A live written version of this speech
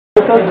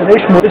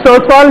Mr.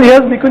 Oswal,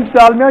 here's Nikunj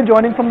Dalmia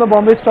joining from the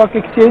Bombay Stock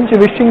Exchange,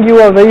 wishing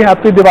you a very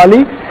happy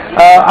Diwali.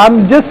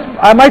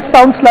 I might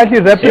sound slightly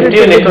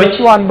repetitive with this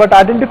one, but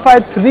identify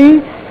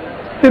 3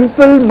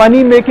 simple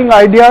money-making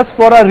ideas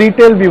for our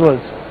retail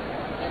viewers.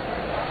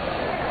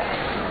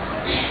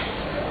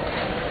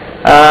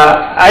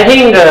 I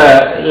think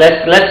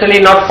let's really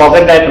not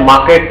forget that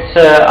markets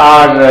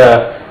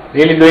are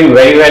really doing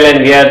very well,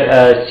 and we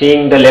are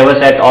seeing the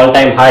levels at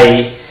all-time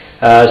high.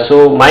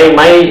 So my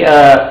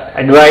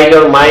advice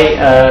or my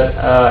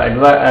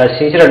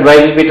sincere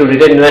advice will be to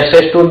retail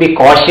investors to be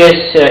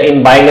cautious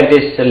in buying at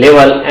this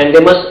level, and they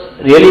must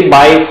really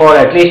buy for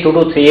at least 2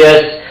 to 3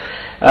 years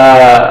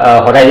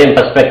horizon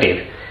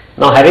perspective.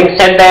 Now, having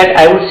said that,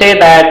 I would say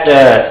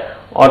that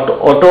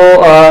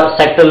auto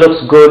sector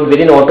looks good.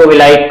 Within auto, we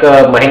like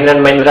Mahindra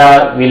 &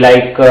 Mahindra, we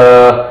like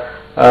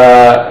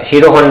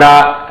Hero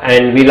Honda,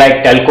 and we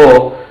like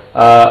Telco.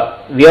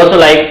 We also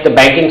like the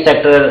banking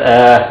sector.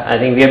 I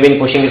think we have been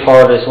pushing it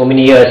for so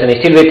many years, and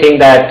still we think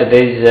that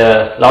there is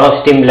a lot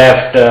of steam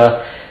left.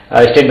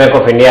 State Bank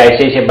of India,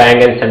 ICICI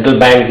Bank, and Central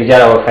Bank, these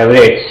are our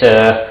favorites.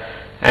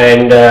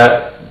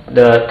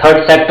 The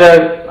third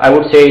sector, I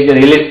would say, is the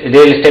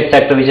real estate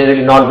sector, which is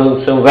really not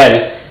doing so well.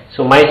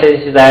 So my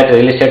sense is that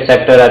real estate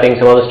sector, I think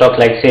some of the stocks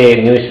like say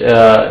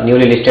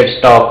newly listed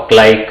stock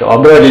like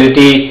Oberoi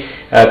Realty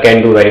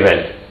can do very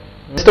well.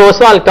 Mr.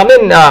 Oswal, come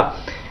in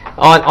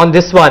on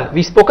this one.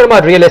 We've spoken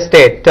about real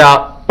estate,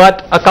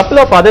 but a couple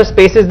of other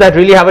spaces that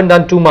really haven't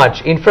done too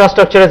much.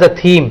 Infrastructure as a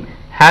theme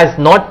has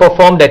not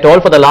performed at all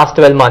for the last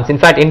 12 months. In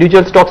fact,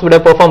 individual stocks would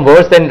have performed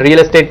worse than real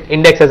estate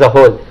index as a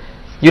whole.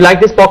 You like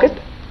this pocket?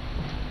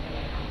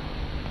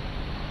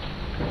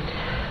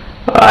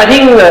 I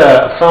think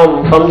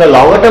from the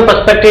longer term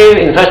perspective,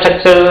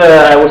 infrastructure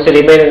I would say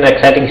remain an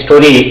exciting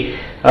story.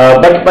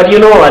 But you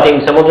know, I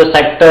think some of the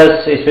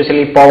sectors,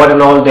 especially power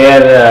and all,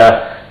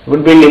 there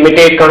would be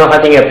limited kind of,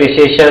 I think,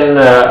 appreciation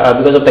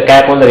because of the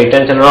cap on the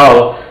returns and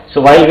all. So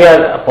while we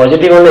are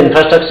positive on the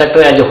infrastructure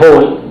sector as a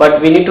whole,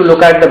 but we need to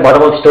look at the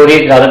bottom of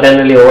stories rather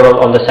than really overall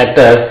on the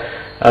sector,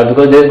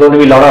 because there is going to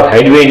be a lot of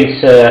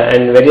headwinds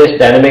and various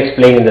dynamics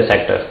playing in the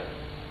sector.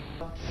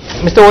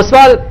 Mr.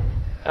 Oswal,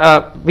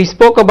 we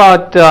spoke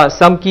about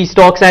some key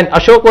stocks, and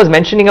Ashok was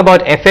mentioning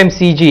about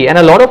FMCG, and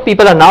a lot of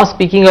people are now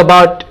speaking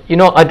about, you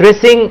know,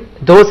 addressing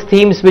those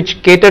themes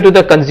which cater to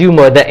the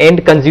consumer, the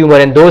end consumer,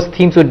 and those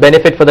themes would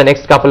benefit for the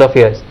next couple of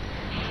years.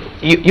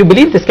 You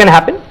believe this can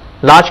happen?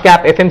 Large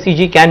cap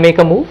FMCG can make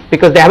a move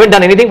because they haven't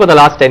done anything for the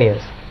last 10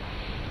 years.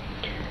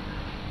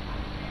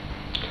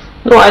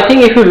 No, I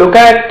think if you look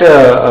at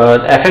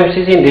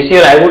FMCG in this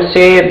year, I would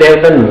say they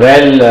have done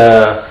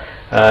well.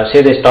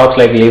 Say the stocks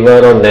like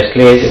Lever or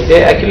Nestle,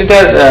 they actually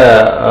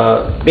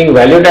are being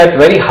valued at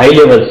very high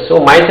levels. So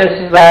my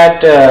sense is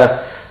that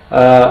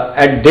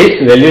at this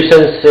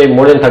valuations, say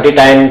more than 30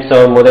 times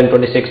or more than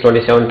 26,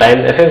 27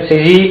 times,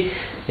 FMCG,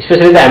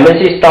 especially the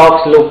MNC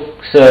stocks,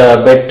 looks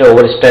a bit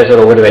overstressed or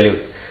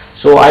overvalued.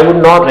 So I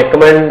would not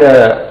recommend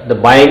the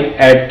buying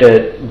at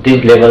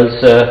these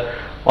levels.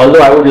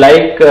 Although I would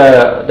like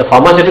the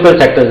pharmaceutical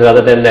sectors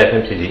rather than the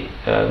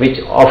FMCG, which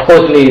of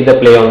course is the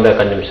play on the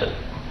consumption.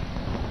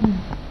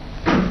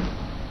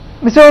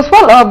 Mr.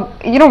 Oswal,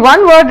 you know,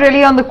 one word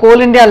really on the Coal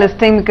India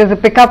listing, because the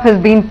pickup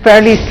has been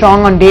fairly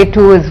strong on day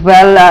 2 as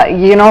well.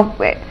 You know,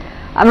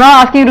 I'm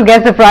not asking you to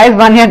guess the price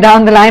 1 year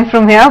down the line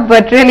from here,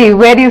 but really,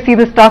 where do you see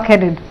the stock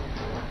headed?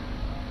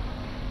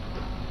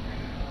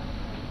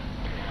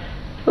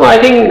 No, I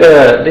think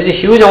there is a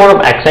huge amount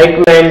of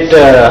excitement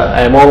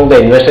among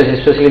the investors,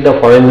 especially the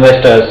foreign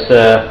investors.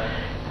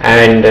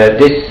 And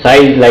this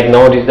size, like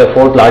now, it is the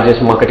 4th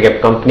largest market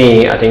cap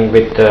company. I think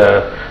with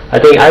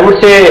I would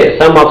say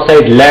some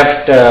upside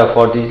left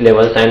for these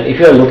levels, and if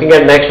you are looking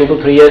at next 2 to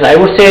 3 years, I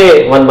would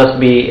say one must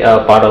be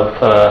part of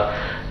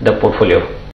the portfolio.